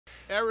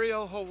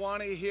Ariel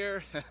Helwani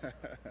here.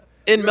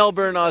 In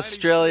Melbourne,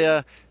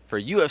 Australia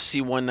for UFC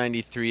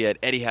 193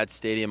 at Etihad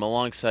Stadium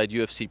alongside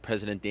UFC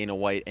President Dana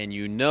White. And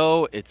you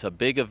know it's a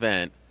big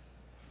event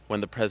when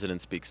the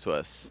president speaks to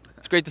us.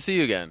 It's great to see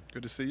you again.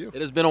 Good to see you.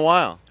 It has been a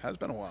while. Has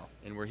been a while.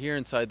 And we're here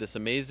inside this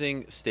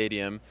amazing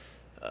stadium.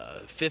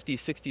 50,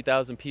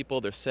 60,000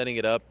 people. They're setting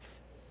it up.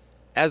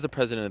 As the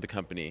president of the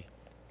company,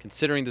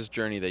 considering this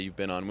journey that you've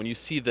been on, when you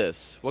see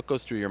this, what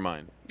goes through your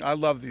mind? I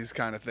love these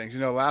kind of things. You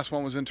know, the last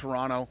one was in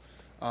Toronto.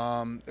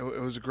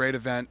 It was a great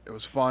event. It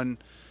was fun.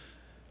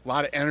 A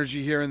lot of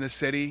energy here in the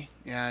city.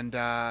 And,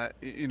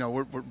 you know,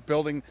 we're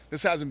building.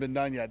 This hasn't been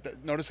done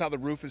yet. Notice how the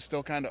roof is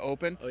still kind of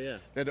open? Oh, yeah.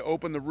 They had to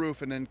open the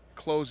roof and then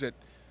close it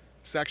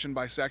section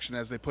by section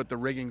as they put the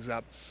riggings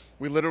up.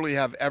 We literally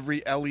have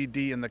every LED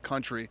in the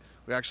country.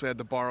 We actually had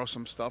to borrow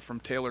some stuff from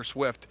Taylor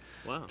Swift.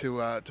 Wow.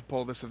 To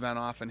pull this event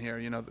off in here,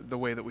 you know, the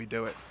way that we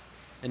do it.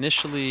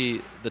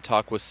 Initially, the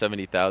talk was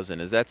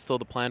 70,000. Is that still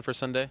the plan for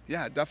Sunday?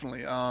 Yeah,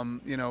 definitely.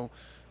 You know,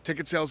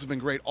 ticket sales have been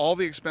great. All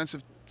the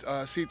expensive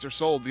seats are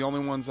sold. The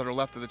only ones that are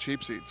left are the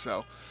cheap seats.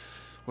 So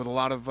with a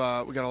lot of,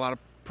 we got a lot of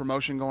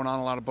promotion going on,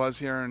 a lot of buzz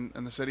here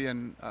in the city,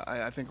 and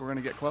I think we're going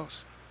to get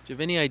close. Do you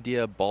have any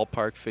idea,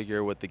 ballpark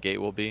figure, what the gate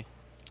will be?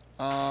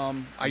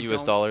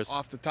 US dollars?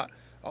 Off the top.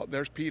 Oh,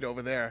 there's Pete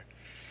over there.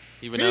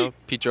 Even know?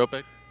 Pete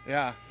Dropik?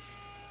 Yeah.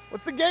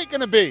 What's the gate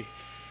going to be?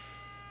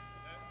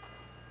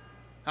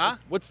 Huh?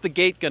 What's the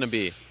gate going to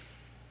be?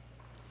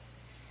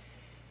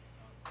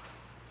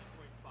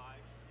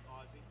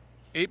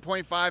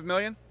 8.5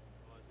 million?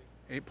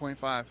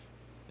 8.5.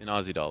 In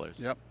Aussie dollars?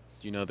 Yep.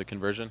 Do you know the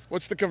conversion?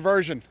 What's the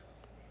conversion?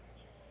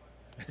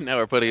 Now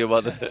we're putting him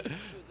on the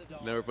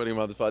now we're putting him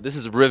on the spot. This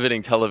is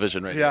riveting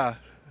television right now. Yeah.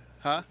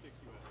 Huh?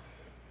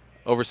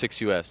 Over 6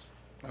 US.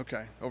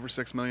 Okay. Over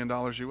 $6 million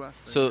US.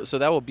 So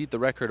that will beat the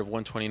record of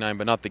 129,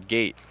 but not the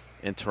gate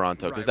in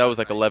Toronto, because Right, that was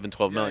like 11,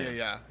 12 million.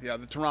 Yeah.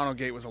 The Toronto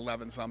gate was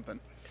 11 something.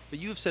 But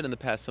you have said in the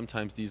past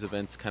sometimes these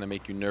events kind of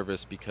make you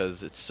nervous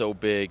because it's so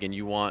big and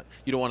you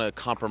don't want to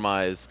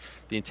compromise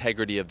the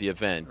integrity of the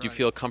event. Do you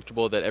feel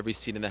comfortable that every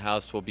seat in the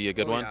house will be a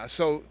good one? Yeah.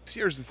 So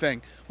here's the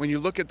thing: when you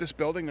look at this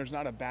building, there's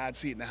not a bad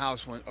seat in the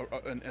house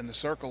in the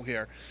circle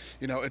here.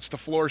 You know, it's the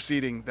floor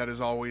seating that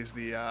is always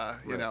the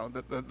you know,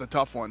 the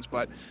tough ones.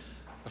 But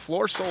the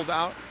floor's sold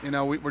out. You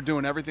know, we're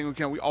doing everything we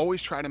can. We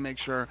always try to make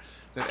sure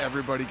that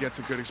everybody gets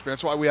a good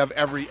experience. That's why we have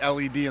every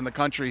LED in the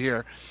country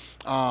here.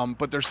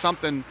 But there's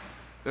something.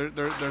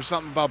 There's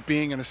something about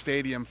being in a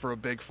stadium for a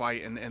big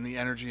fight and the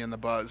energy and the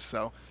buzz.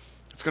 So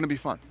it's going to be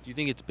fun. Do you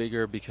think it's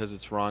bigger because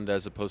it's Ronda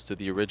as opposed to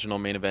the original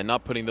main event?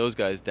 Not putting those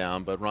guys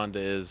down, but Ronda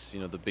is, you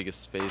know, the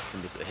biggest face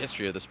in the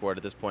history of the sport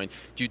at this point.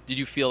 Did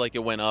you feel like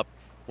it went up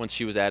once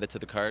she was added to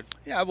the card?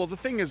 Yeah, well, the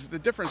thing is, the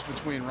difference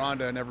between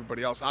Ronda and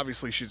everybody else,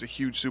 obviously she's a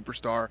huge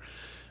superstar,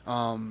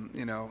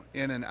 you know,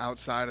 in and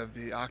outside of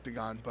the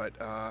octagon, but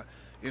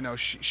you know,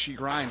 she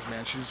grinds,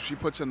 man. She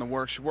puts in the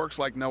work. She works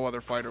like no other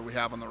fighter we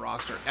have on the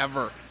roster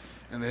ever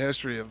in the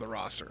history of the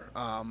roster.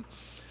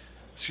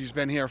 She's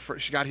been here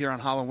she got here on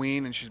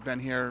Halloween, and she's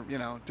been here, you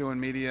know, doing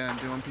media and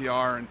doing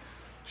PR, and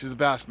she's the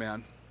best,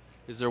 man.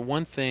 Is there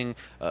one thing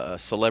a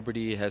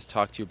celebrity has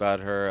talked to you about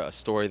her, a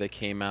story that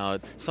came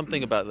out,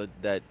 something about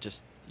that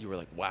just you were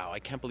like, wow, I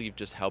can't believe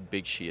just how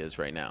big she is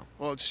right now?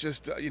 Well, it's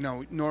just, you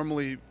know,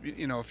 normally,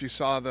 you know, if you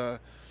saw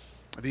the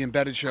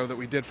embedded show that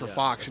we did for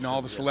Fox, you know,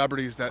 all the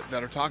celebrities that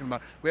are talking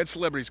about, we had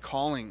celebrities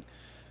calling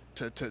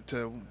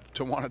to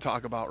want to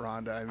talk about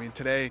Ronda. I mean,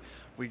 today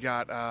we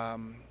got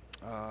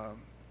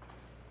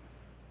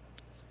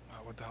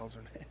what the hell's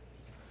her name?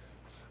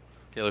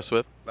 Taylor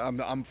Swift?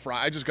 I'm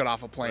fried. I just got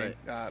off a plane.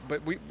 Right.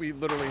 But we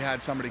literally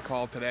had somebody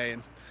call today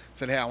and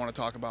said, hey, I want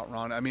to talk about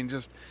Ronda. I mean,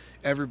 just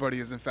everybody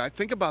is, in fact.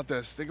 Think about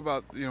this. Think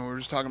about, you know, we were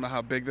just talking about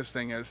how big this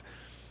thing is.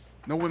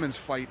 No women's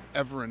fight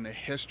ever in the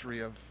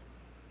history of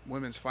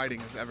women's fighting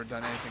has ever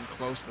done anything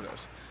close to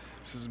this.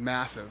 This is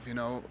massive. You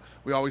know,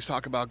 we always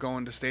talk about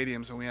going to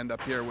stadiums, and we end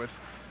up here with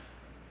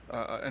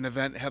an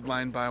event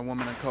headlined by a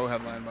woman and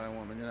co-headlined by a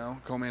woman. You know,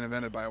 co-main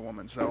evented by a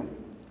woman. So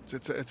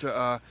it's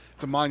a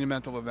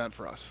monumental event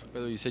for us. By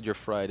the way, you said you're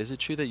fried. Is it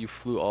true that you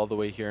flew all the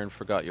way here and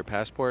forgot your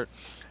passport?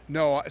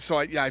 No. So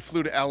I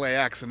flew to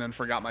LAX and then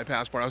forgot my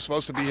passport. I was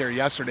supposed to be here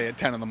yesterday at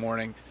 10 in the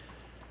morning.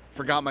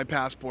 Forgot my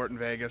passport in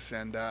Vegas,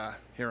 and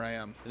here I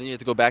am. And then you have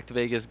to go back to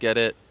Vegas, get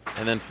it,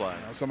 and then fly.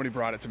 You know, somebody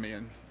brought it to me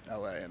in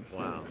LA. And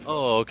wow.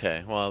 Oh,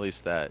 okay. Well, at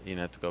least that you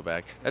don't have to go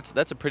back.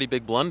 That's a pretty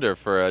big blunder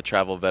for a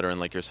travel veteran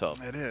like yourself.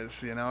 It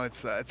is. You know,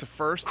 it's a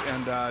first,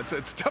 and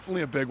it's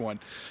definitely a big one.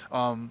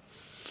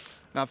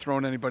 Not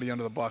throwing anybody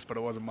under the bus, but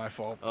it wasn't my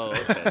fault. Oh,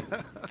 okay.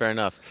 Fair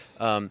enough.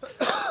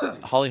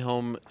 Holly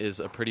Holm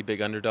is a pretty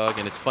big underdog,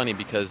 and it's funny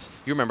because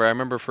I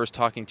remember first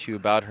talking to you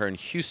about her in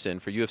Houston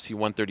for UFC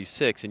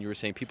 136, and you were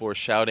saying people were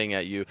shouting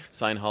at you,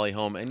 sign Holly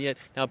Holm, and yet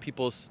now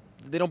people,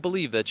 they don't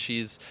believe that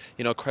she's,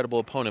 you know, a credible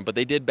opponent, but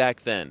they did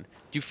back then.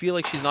 Do you feel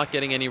like she's not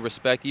getting any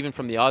respect, even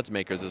from the odds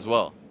makers as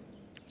well?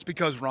 It's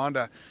because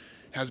Ronda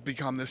has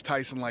become this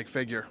Tyson-like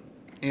figure,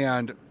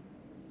 and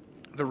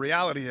the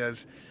reality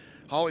is,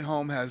 Holly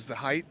Holm has the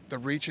height, the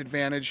reach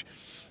advantage.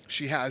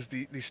 She has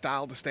the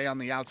style to stay on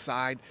the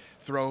outside,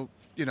 throw.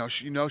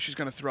 She's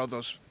going to throw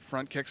those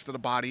front kicks to the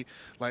body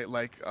like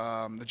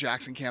the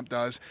Jackson camp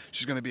does.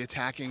 She's going to be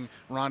attacking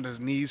Ronda's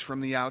knees from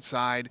the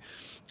outside.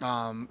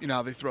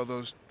 They throw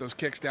those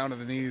kicks down to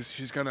the knees.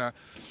 She's going to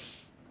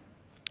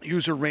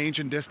use her range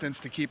and distance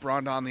to keep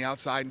Ronda on the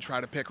outside and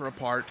try to pick her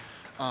apart.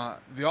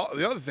 The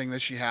other thing that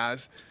she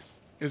has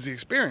is the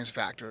experience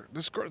factor.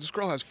 This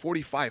girl has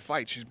 45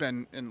 fights. She's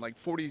been in like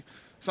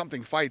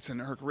 40-something fights in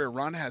her career.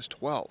 Ronda has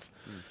 12.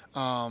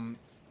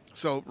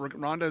 So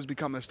Ronda has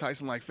become this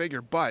Tyson-like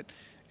figure, but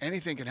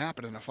anything can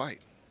happen in a fight.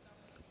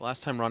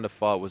 Last time Ronda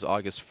fought was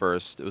August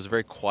 1st. It was a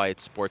very quiet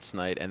sports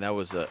night, and that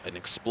was an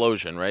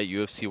explosion, right?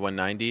 UFC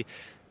 190.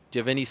 Do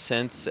you have any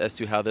sense as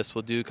to how this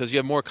will do? Because you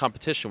have more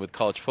competition with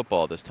college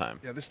football this time.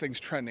 Yeah, this thing's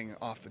trending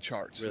off the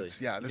charts. Really? You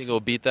think it will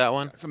beat that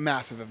one? It's a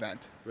massive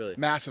event. Really?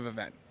 Massive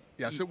event.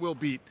 Yes, it will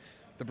beat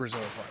the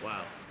Brazil fight.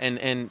 Wow.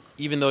 And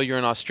even though you're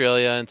in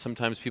Australia and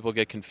sometimes people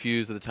get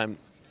confused at the time,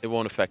 it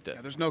won't affect it.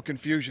 Yeah, there's no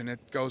confusion. It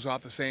goes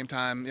off the same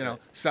time,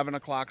 7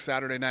 o'clock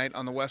Saturday night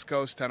on the West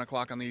Coast, 10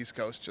 o'clock on the East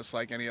Coast, just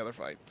like any other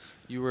fight.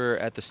 You were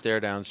at the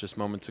staredowns just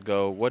moments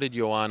ago. What did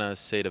Joanna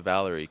say to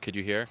Valerie? Could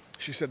you hear?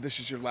 She said, "This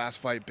is your last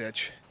fight,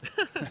 bitch."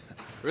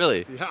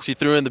 Really? Yeah. She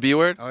threw in the B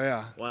word? Oh,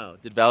 yeah. Wow.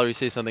 Did Valerie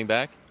say something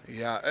back?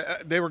 Yeah.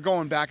 They were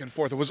going back and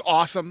forth. It was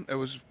awesome. It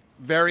was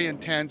very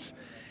intense.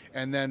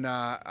 And then,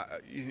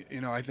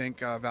 I think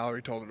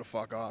Valerie told her to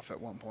fuck off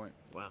at one point.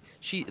 Wow.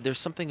 There's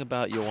something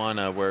about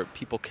Joanna where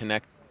people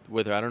connect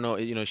with her. I don't know,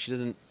 she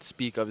doesn't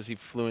speak obviously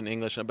fluent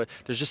English, but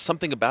there's just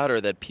something about her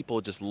that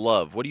people just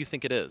love. What do you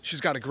think it is?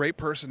 She's got a great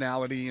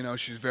personality.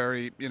 She's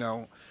very,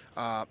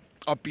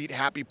 upbeat,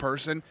 happy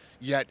person,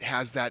 yet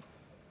has that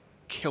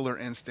killer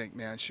instinct,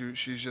 man.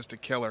 She's just a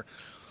killer.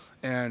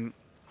 And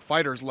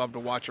fighters love to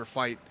watch her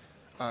fight.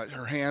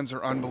 Her hands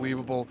are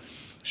unbelievable.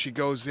 She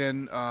goes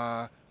in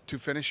to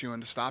finish you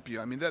and to stop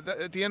you. I mean,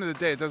 at the end of the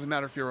day, it doesn't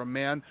matter if you're a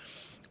man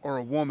or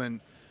a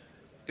woman.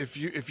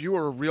 If you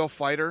are a real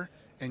fighter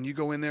and you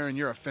go in there and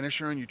you're a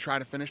finisher and you try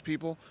to finish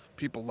people,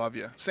 people love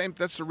you.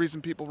 That's the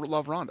reason people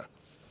love Ronda.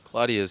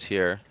 Claudia's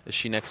here. Is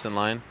she next in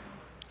line?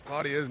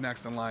 Claudia is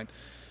next in line.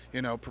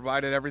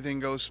 Provided everything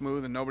goes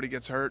smooth and nobody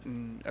gets hurt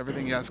and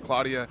everything. Yes,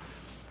 Claudia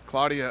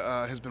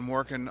has been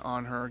working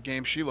on her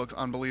game. She looks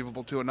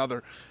unbelievable too.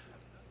 Another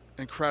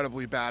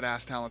incredibly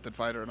badass, talented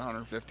fighter at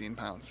 115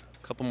 pounds.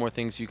 A couple more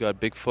things. You got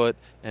Bigfoot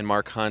and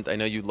Mark Hunt. I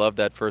know you loved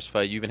that first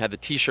fight. You even had the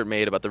T-shirt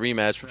made about the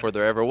rematch before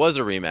there ever was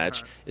a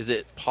rematch. Is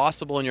it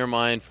possible in your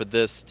mind for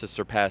this to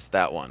surpass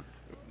that one?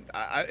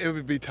 It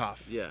would be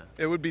tough. Yeah.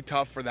 It would be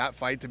tough for that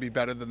fight to be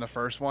better than the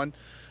first one.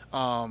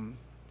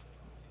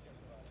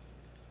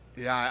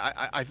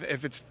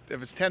 If it's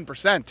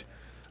 10%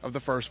 of the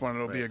first one,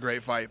 it'll be a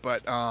great fight.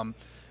 But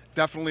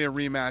definitely a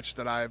rematch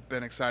that I've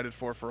been excited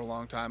for a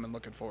long time and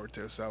looking forward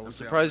to. So I'm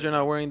surprised you're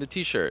not wearing the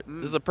T-shirt.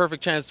 This is a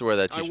perfect chance to wear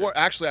that T-shirt.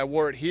 I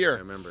wore it here. I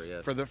remember,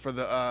 yes. For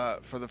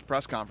the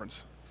press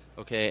conference.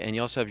 Okay, and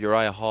you also have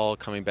Uriah Hall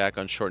coming back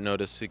on short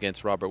notice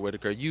against Robert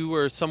Whittaker. You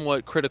were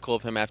somewhat critical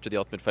of him after The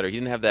Ultimate Fighter. He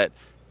didn't have that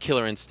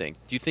killer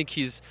instinct. Do you think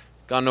he's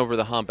gone over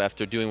the hump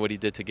after doing what he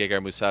did to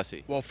Gegard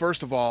Mousasi? Well,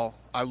 first of all,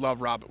 I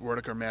love Robert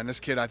Whittaker, man. This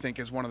kid, I think,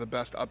 is one of the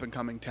best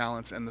up-and-coming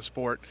talents in the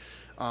sport.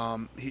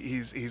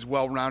 He's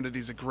well-rounded.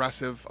 He's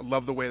aggressive. I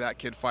love the way that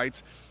kid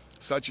fights.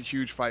 Such a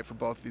huge fight for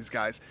both of these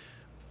guys.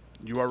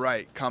 You are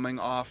right. Coming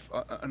off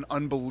an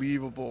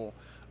unbelievable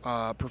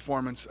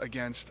performance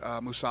against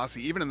Mousasi,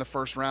 even in the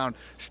first round,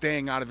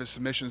 staying out of his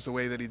submissions the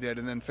way that he did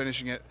and then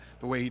finishing it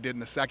the way he did in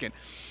the second.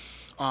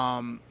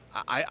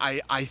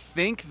 I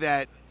think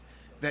that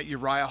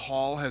Uriah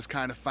Hall has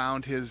kind of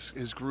found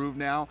his groove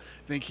now.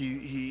 I think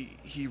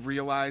he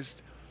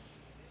realized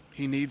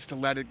he needs to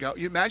let it go.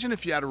 You imagine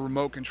if you had a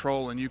remote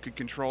control and you could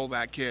control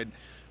that kid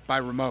by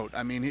remote.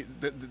 I mean,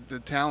 the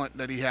talent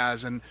that he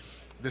has and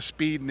the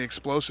speed and the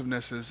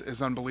explosiveness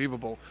is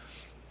unbelievable.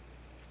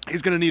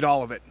 He's going to need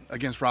all of it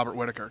against Robert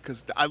Whittaker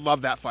because I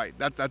love that fight.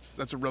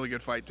 That's a really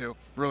good fight too.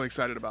 Really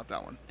excited about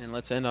that one. And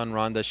let's end on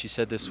Ronda. She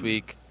said this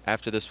week,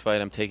 after this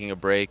fight, I'm taking a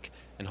break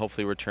and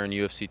hopefully return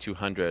UFC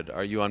 200.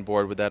 Are you on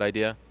board with that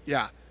idea?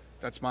 Yeah,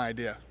 that's my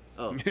idea.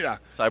 Oh, yeah.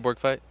 Cyborg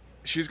fight?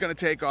 She's going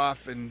to take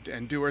off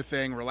and do her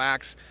thing,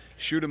 relax,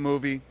 shoot a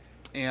movie,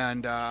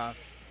 and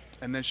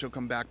then she'll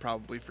come back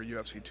probably for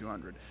UFC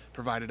 200,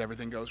 provided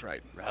everything goes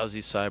right. Rousey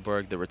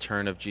Cyborg, the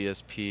return of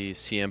GSP,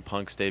 CM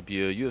Punk's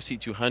debut. UFC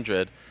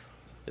 200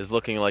 is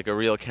looking like a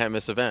real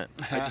can't-miss event.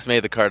 I just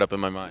made the card up in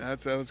my mind.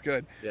 That was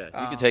good. Yeah,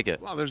 you can take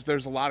it. Well,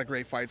 there's a lot of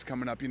great fights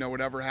coming up.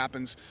 Whatever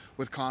happens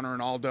with Conor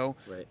and Aldo,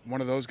 right.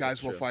 One of those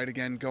guys will fight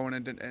again going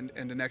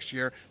into next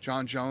year.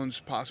 John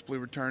Jones possibly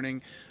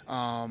returning.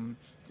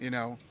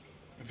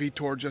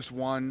 Vitor just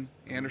won.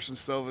 Anderson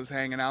Silva's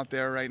hanging out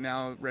there right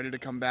now, ready to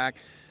come back.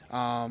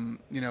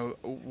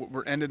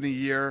 We're ending the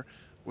year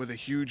with a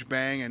huge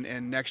bang,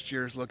 and next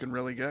year is looking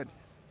really good.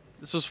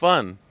 This was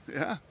fun.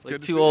 Yeah. It's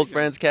like two old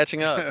friends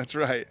catching up. That's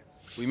right.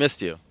 We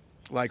missed you.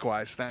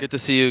 Likewise. Thanks. Good to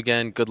see you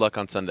again. Good luck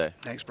on Sunday.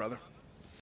 Thanks, brother.